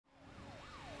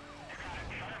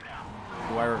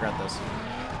this.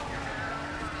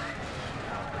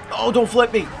 Oh, don't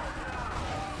flip me.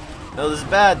 No, this is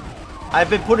bad. I've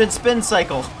been put in spin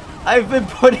cycle. I've been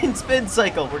put in spin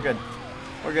cycle. We're good.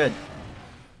 We're good.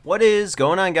 What is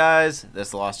going on, guys?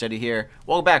 TheLostYeti here.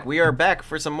 Welcome back. We are back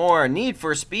for some more Need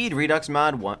for Speed Redux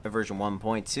mod version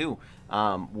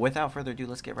 1.2. Without further ado,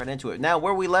 let's get right into it. Now,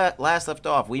 where we last left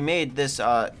off, we made this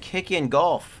kick-in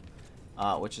golf,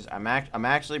 which is I'm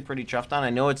actually pretty chuffed on. I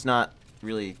know it's not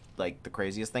really like the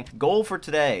craziest thing. Goal for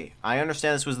today. I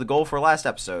understand this was the goal for last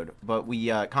episode, but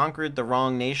we conquered the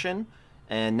wrong nation.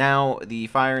 And now the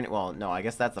Fire... Well, no, I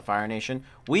guess that's the Fire Nation.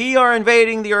 We are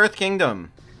invading the Earth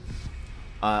Kingdom.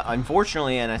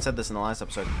 Unfortunately, and I said this in the last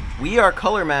episode, we are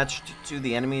color matched to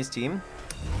the enemy's team.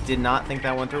 Did not think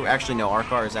that went through. Actually, no, our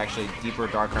car is actually deeper,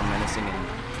 darker, menacing, and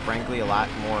frankly a lot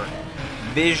more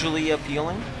visually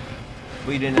appealing.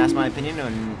 But you didn't ask my opinion,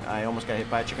 and I almost got hit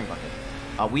by a chicken bucket.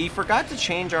 We forgot to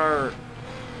change our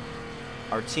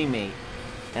teammate.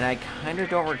 And I kind of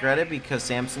don't regret it because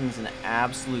Samson's an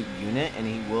absolute unit and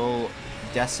he will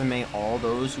decimate all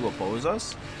those who oppose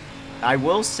us. I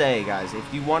will say, guys,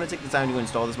 if you want to take the time to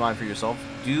install this mod for yourself,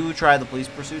 do try the police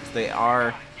pursuits. They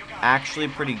are actually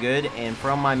pretty good, and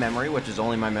from my memory, which is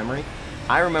only my memory,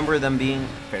 I remember them being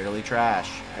fairly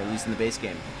trash, at least in the base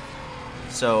game.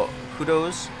 So,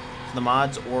 kudos to the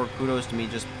mods, or kudos to me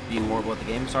just being more about the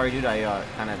game. Sorry, dude, I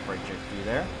kind of break checked you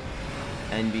there.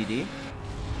 NBD.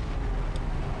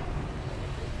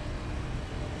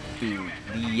 Dude,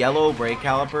 the yellow brake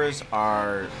calipers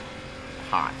are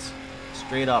hot.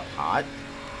 Straight up hot.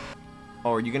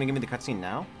 Oh, are you gonna give me the cutscene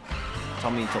now? Tell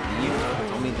me to leave?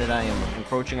 Tell me that I am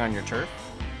encroaching on your turf?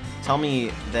 Tell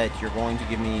me that you're going to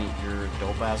give me your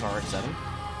dope-ass RX-7?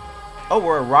 Oh,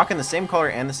 we're rocking the same color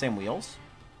and the same wheels?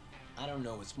 I don't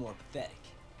know what's more pathetic,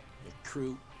 your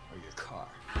crew or your car.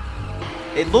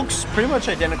 It looks pretty much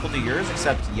identical to yours,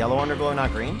 except yellow underglow,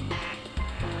 not green.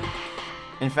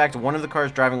 In fact, one of the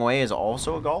cars driving away is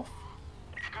also a Golf.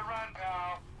 Good run,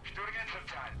 pal. Do it again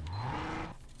sometime.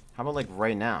 How about like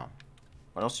right now?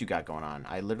 What else you got going on?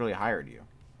 I literally hired you.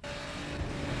 Can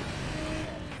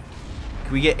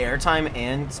we get airtime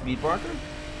and speed marker?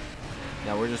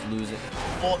 No, we're just losing.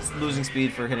 Oh, it's losing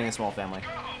speed for hitting a small family.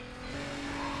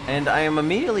 And I am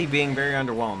immediately being very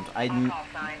underwhelmed.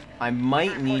 I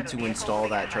might need to install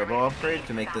that turbo upgrade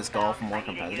to make this Golf more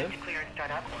competitive.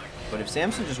 But if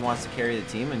Samson just wants to carry the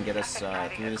team and get us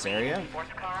through this area,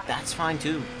 that's fine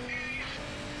too.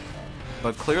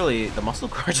 But clearly, the muscle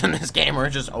cars in this game are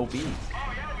just OP.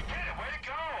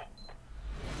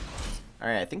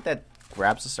 Alright, I think that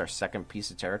grabs us our second piece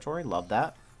of territory. Love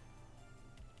that.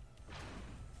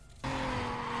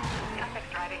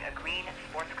 Driving a green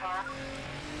sports car.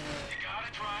 You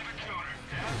gotta drive a tuner.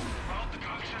 Yeah? Well, the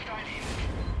gun's just ID.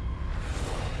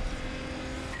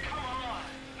 Come on.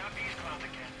 Not these clowns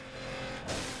again.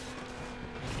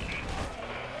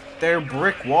 They're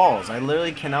brick walls. I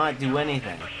literally cannot do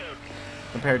anything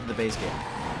compared to the base game.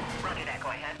 Roger that, go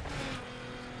ahead.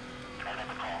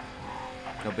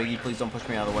 No, Biggie, please don't push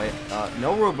me out of the way.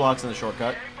 No roadblocks in the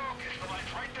shortcut.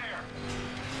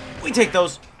 We take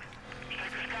those.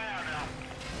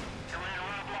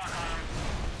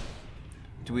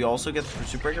 Do we also get the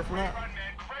pursuit breaker from that?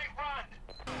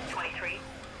 23.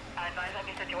 Advise on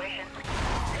your situation.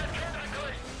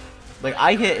 Like,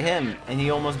 I hit him, and he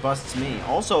almost busts me.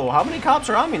 Also, how many cops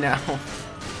are on me now?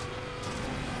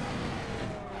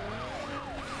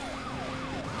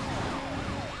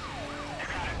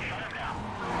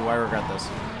 Do I regret this?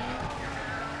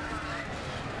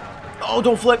 Oh,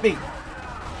 don't flip me!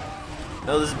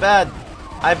 No, this is bad.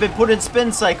 I've been put in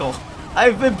spin cycle.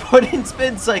 I've been put in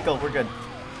spin cycle. We're good.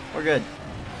 We're good.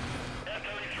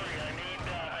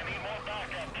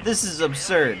 This is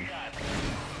absurd.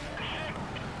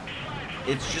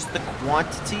 It's just the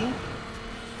quantity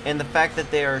and the fact that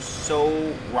they are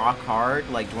so rock hard,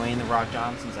 like Dwayne "The Rock"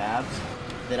 Johnson's abs,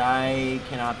 that I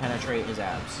cannot penetrate his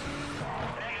abs.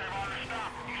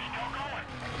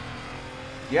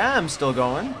 Yeah, I'm still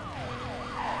going.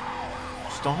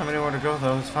 Just don't have anywhere to go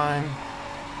though, it's fine.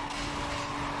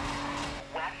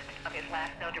 West of his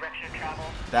last no direction of travel.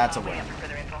 That's a We win. have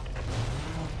further info.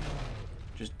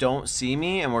 Just don't see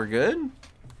me and we're good.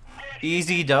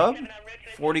 Easy dub.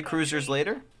 40 cruisers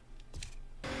later.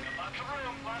 Lots of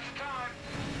room, lots of time.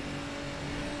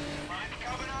 Mine's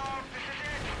coming off. This is it.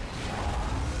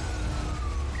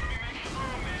 Let me make some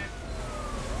room, man.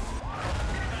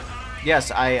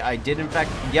 Yes, I did in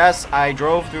fact. Yes, I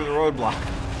drove through the roadblock.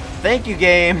 Thank you,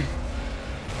 game. On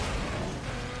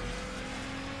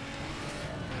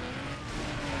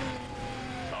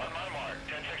my mark.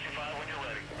 1065 when you're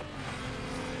ready.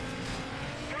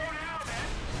 Go now, man.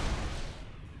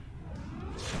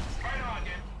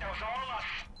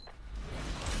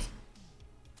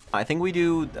 I think we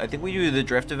do the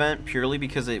drift event purely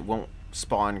because it won't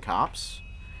spawn cops,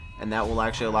 and that will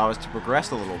actually allow us to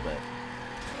progress a little bit.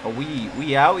 But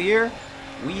we out here?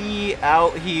 We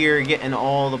out here getting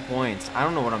all the points. I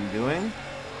don't know what I'm doing,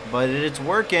 but it's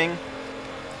working.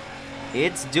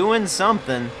 It's doing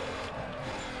something.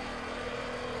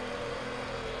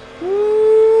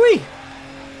 Woo-wee.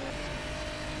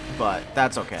 But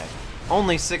that's okay.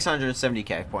 Only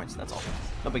 670k points, that's all.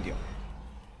 No big deal.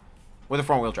 With a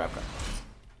front wheel drive car.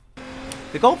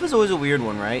 The Golf is always a weird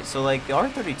one, right? So like the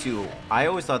R32, I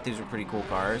always thought these were pretty cool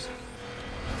cars.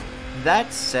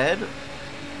 That said,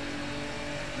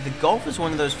 the Golf is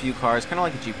one of those few cars, kind of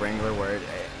like the Jeep Wrangler, where it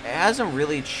hasn't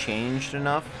really changed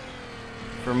enough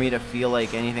for me to feel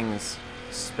like anything's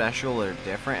special or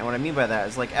different. And what I mean by that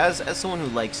is, like, as someone who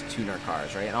likes tuner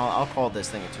cars, right? And I'll call this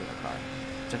thing a tuner car,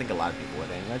 which I think a lot of people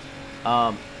would anyways.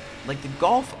 Like the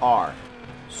Golf R,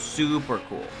 super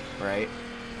cool, right?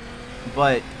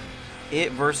 But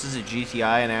it versus a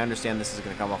GTI, and I understand this is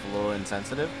going to come off a little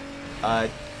insensitive,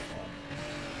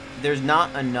 there's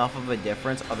not enough of a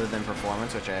difference other than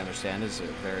performance, which I understand is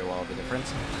very well of a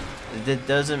difference. That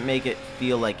doesn't make it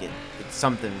feel like it's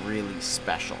something really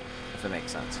special, if it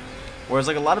makes sense. Whereas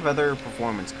like a lot of other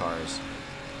performance cars,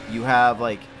 you have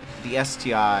like the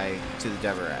STI to the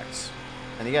Dever X,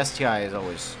 and the STI is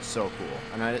always so cool.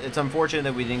 And it's unfortunate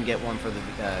that we didn't get one for the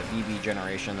VB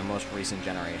generation, the most recent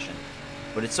generation.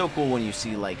 But it's so cool when you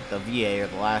see like the VA or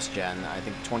the last gen, I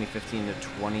think 2015 to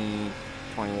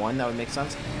 2021, that would make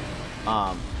sense.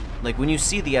 Like when you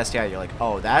see the STI, you're like,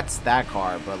 oh, that's that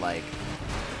car, but like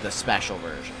the special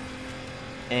version.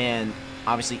 And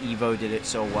obviously Evo did it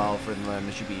so well for the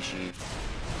Mitsubishi.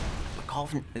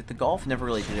 The Golf never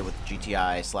really did it with the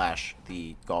GTI slash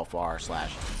the Golf R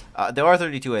slash the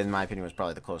R32, in my opinion, was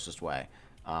probably the closest way.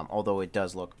 Although it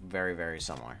does look very, very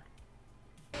similar.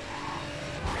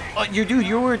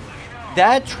 Oh,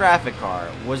 that traffic car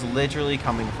was literally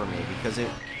coming for me because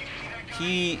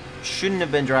he shouldn't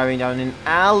have been driving down an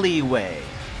alleyway.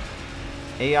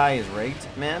 AI is rigged,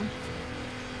 man.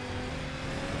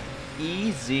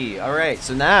 Easy. All right,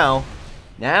 so now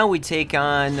we take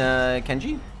on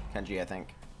Kenji, I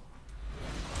think.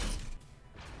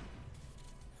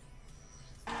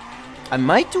 I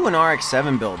might do an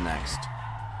RX-7 build next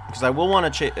because I will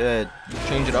want to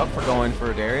change it up for going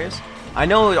for Darius. I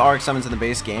know RX-7's in the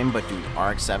base game, but dude,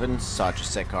 RX-7's such a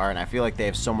sick car, and I feel like they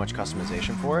have so much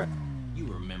customization for it. You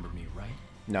remember me, right?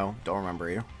 No, don't remember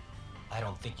you. I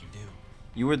don't think you do.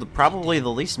 You were probably the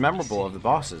least memorable of the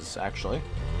bosses, actually.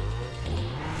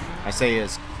 I say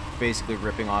is basically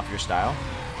ripping off your style.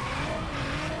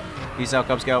 Peace out,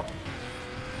 Cub Scout.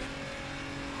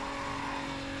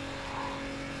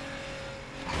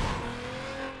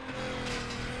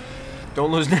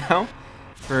 Don't lose now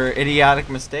for idiotic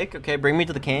mistake. Okay, bring me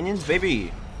to the canyons,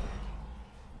 baby.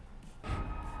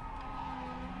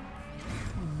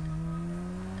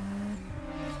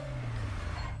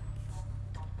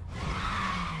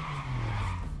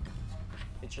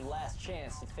 It's your last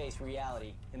chance to face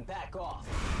reality and back off.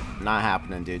 Not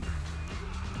happening, dude.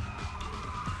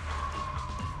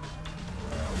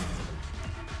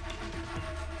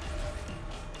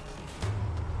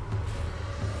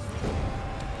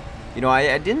 You know,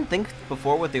 I didn't think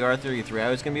before with the R33 I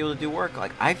was going to be able to do work.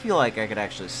 Like, I feel like I could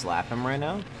actually slap him right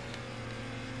now.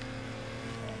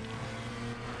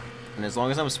 And as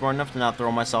long as I'm smart enough to not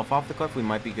throw myself off the cliff, we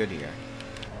might be good here.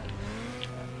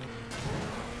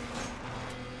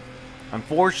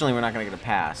 Unfortunately, we're not going to get a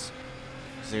pass.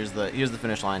 So here's the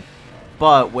finish line.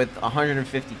 But with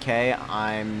 150k,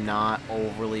 I'm not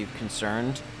overly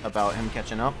concerned about him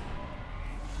catching up.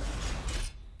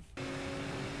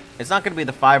 It's not going to be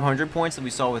the 500 points that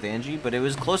we saw with Angie, but it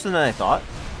was closer than I thought.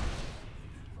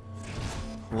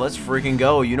 Let's freaking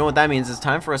go. You know what that means. It's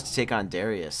time for us to take on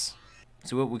Darius.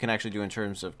 See what we can actually do in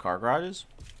terms of car garages.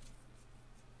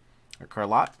 Or car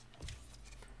lot.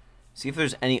 See if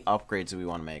there's any upgrades that we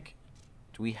want to make.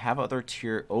 Do we have other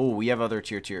tier... Oh, we have other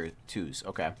tier 2s.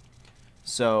 Okay.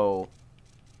 So,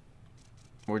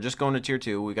 we're just going to tier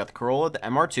 2. We got the Corolla, the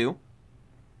MR2.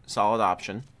 Solid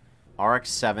option.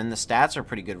 RX-7. The stats are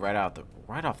pretty good right off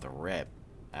the rip,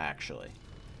 actually.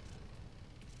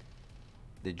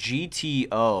 The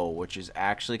GTO, which is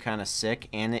actually kind of sick,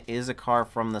 and it is a car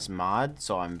from this mod,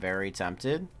 so I'm very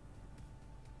tempted.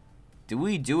 Do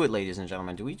we do it, ladies and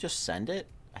gentlemen? Do we just send it?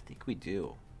 I think we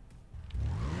do.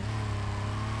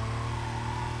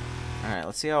 Alright,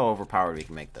 let's see how overpowered we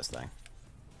can make this thing.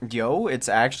 Yo, it's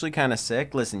actually kind of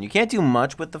sick. Listen, you can't do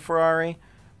much with the Ferrari,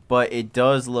 but it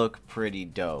does look pretty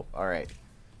dope. Alright,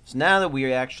 so now that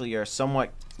we actually are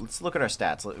somewhat... Let's look at our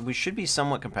stats. We should be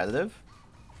somewhat competitive.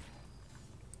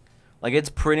 Like, it's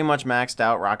pretty much maxed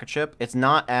out rocket ship. It's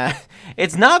not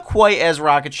it's not quite as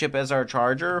rocket ship as our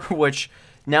Charger, which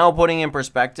now putting in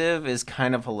perspective is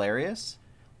kind of hilarious.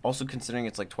 Also considering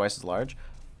it's like twice as large.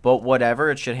 But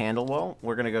whatever, it should handle well.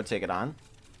 We're gonna go take it on.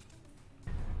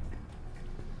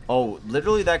 Oh,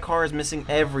 literally that car is missing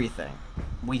everything.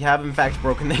 We have in fact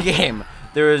broken the game.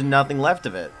 There is nothing left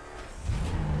of it.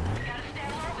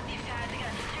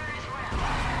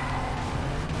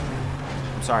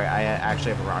 I'm sorry, I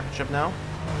actually have a rocket ship now.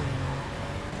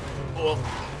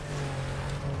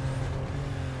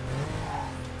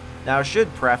 Now, I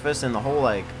should preface in the whole,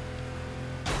 like,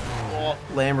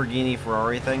 Lamborghini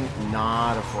Ferrari thing,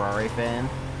 not a Ferrari fan.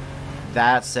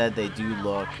 That said, they do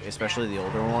look, especially the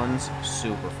older ones,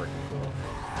 super freaking cool.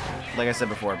 Like I said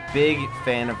before, big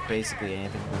fan of basically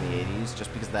anything from the 80s,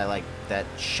 just because I like that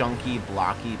chunky,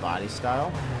 blocky body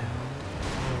style.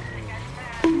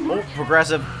 Oh,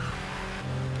 progressive.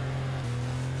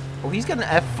 Oh, he's got an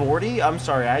F40? I'm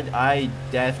sorry, I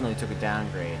definitely took a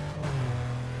downgrade.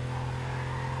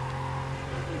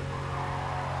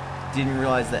 Didn't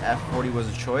realize that F40 was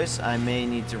a choice. I may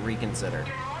need to reconsider.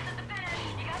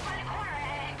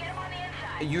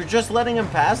 You're just letting him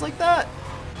pass like that?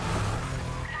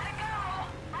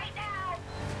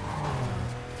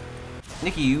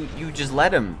 Nikki, you just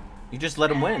let him. You just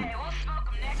let him win.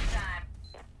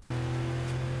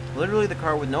 Literally the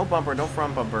car with no bumper, no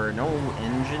front bumper, no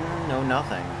engine, no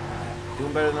nothing.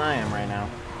 Doing better than I am right now.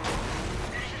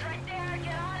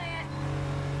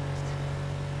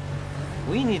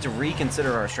 We need to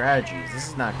reconsider our strategies. This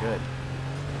is not good.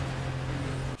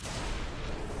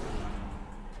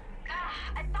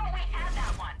 I thought we had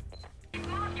that one.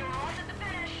 Mom, you're almost at the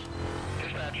finish.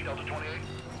 Dispatch, Delta 28.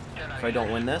 If I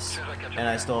don't win this, and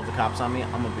I still have the cops on me,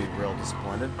 I'm gonna be real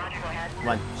disappointed. Roger, go ahead. Come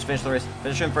on, just finish the race.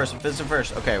 Finish him first. Finish him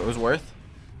first. Okay, it was worth.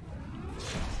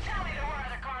 Tell me there were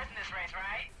other cars in this race,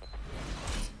 right?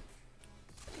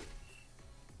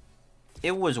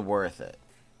 It was worth it.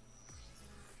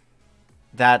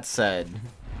 That said,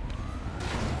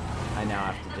 I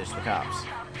now have to ditch the cops.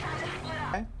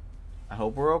 Okay. I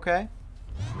hope we're okay.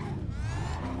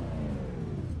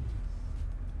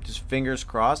 Just fingers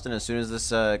crossed, and as soon as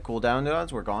this cooldown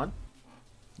does, we're gone.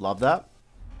 Love that.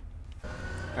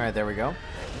 Alright, there we go.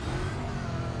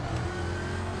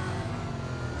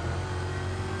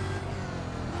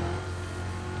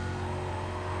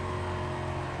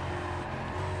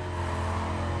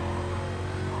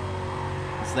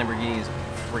 This Lamborghini is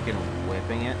freaking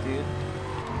whipping it, dude.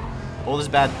 Oh, this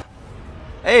is bad.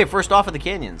 Hey, first off of the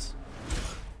canyons.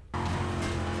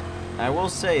 I will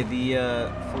say,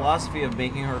 the philosophy of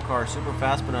making her car super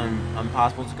fast but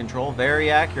impossible to control, very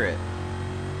accurate.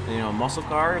 You know, muscle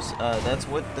cars, that's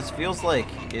what this feels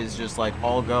like, is just like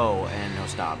all go and no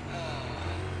stop.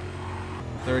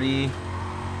 30.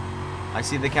 I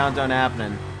see the countdown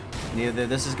happening. Either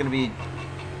this is going to be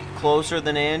closer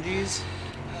than Angie's.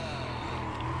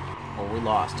 Oh, we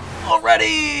lost.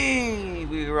 Already!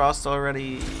 We lost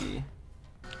already.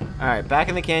 Alright, back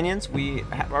in the canyons. We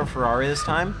have our Ferrari this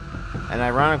time. And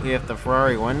ironically, if the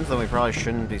Ferrari wins, then we probably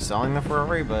shouldn't be selling the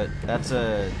Ferrari, but that's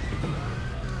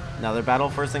another battle.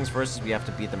 First things first is we have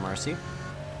to beat the Mercy.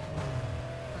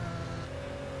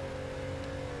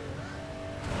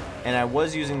 And I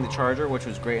was using the Charger, which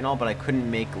was great and all, but I couldn't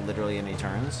make literally any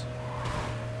turns.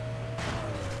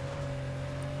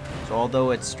 So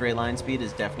although its straight line speed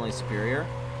is definitely superior,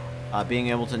 being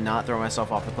able to not throw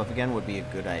myself off the cliff again would be a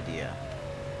good idea.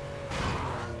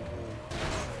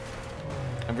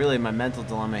 And really, my mental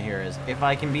dilemma here is, if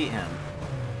I can beat him,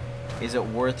 is it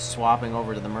worth swapping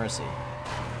over to the Mercy?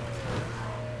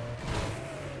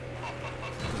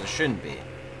 Because it shouldn't be.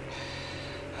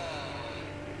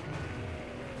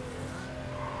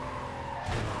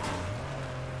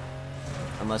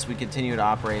 Unless we continue to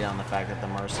operate on the fact that the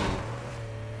Mercy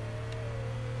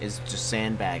is just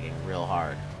sandbagging real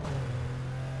hard.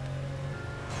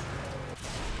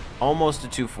 Almost a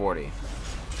 240.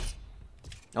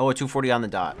 Oh, a 240 on the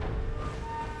dot.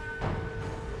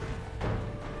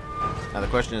 Now the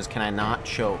question is, can I not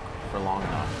choke for long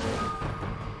enough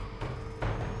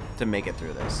to make it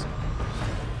through this?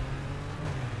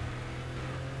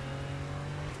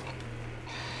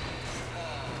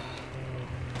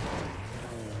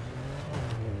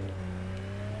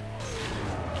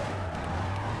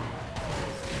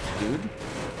 Dude.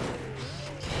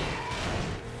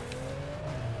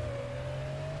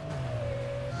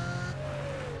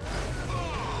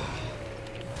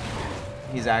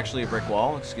 He's actually a brick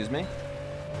wall, excuse me.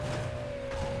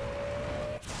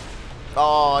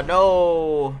 Oh,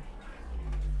 no.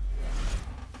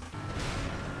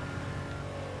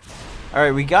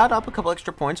 Alright, we got up a couple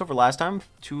extra points over last time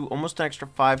to almost an extra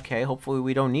 5k. Hopefully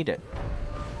we don't need it.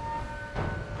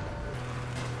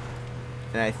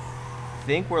 And I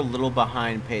think we're a little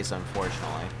behind pace,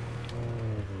 unfortunately.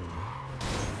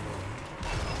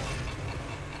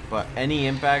 But any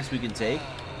impacts we can take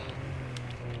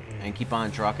and keep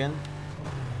on trucking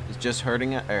is just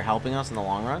hurting or helping us in the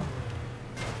long run.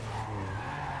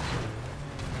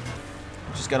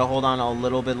 Just gotta hold on a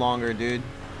little bit longer, dude.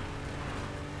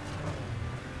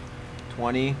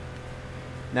 20,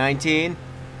 19,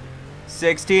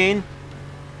 16,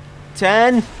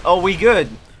 10. Oh, we good.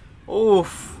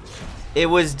 Oof. It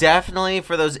was definitely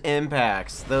for those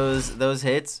impacts. Those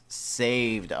hits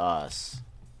saved us.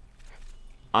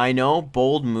 I know,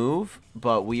 bold move,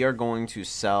 but we are going to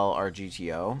sell our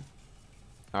GTO.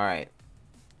 Alright.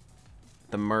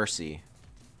 The Mercy.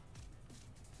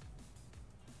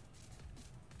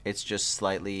 It's just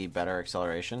slightly better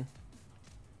acceleration.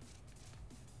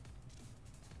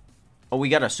 Oh, we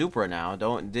got a Supra now.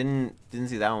 Didn't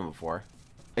see that one before.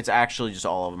 It's actually just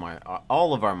all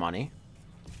of our money.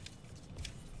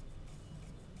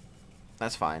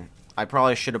 That's fine. I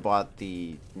probably should have bought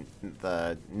the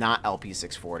not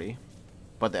LP640,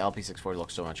 but the LP640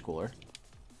 looks so much cooler.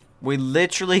 We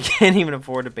literally can't even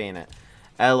afford to paint it.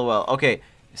 LOL. Okay,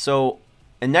 so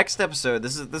in next episode,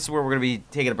 this is where we're gonna be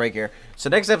taking a break here. So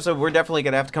next episode, we're definitely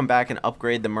gonna have to come back and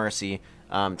upgrade the Mercy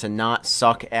to not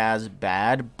suck as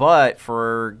bad. But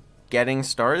for getting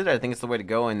started, I think it's the way to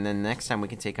go. And then next time we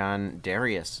can take on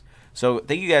Darius. So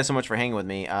thank you guys so much for hanging with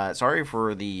me. Sorry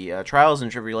for the trials and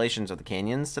tribulations of the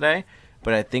canyons today,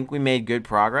 but I think we made good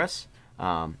progress.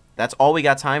 That's all we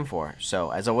got time for.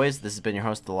 So as always, this has been your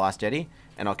host, TheLostYeti,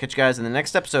 and I'll catch you guys in the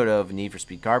next episode of Need for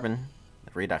Speed Carbon,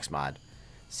 the Redux mod.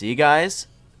 See you guys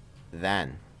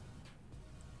then.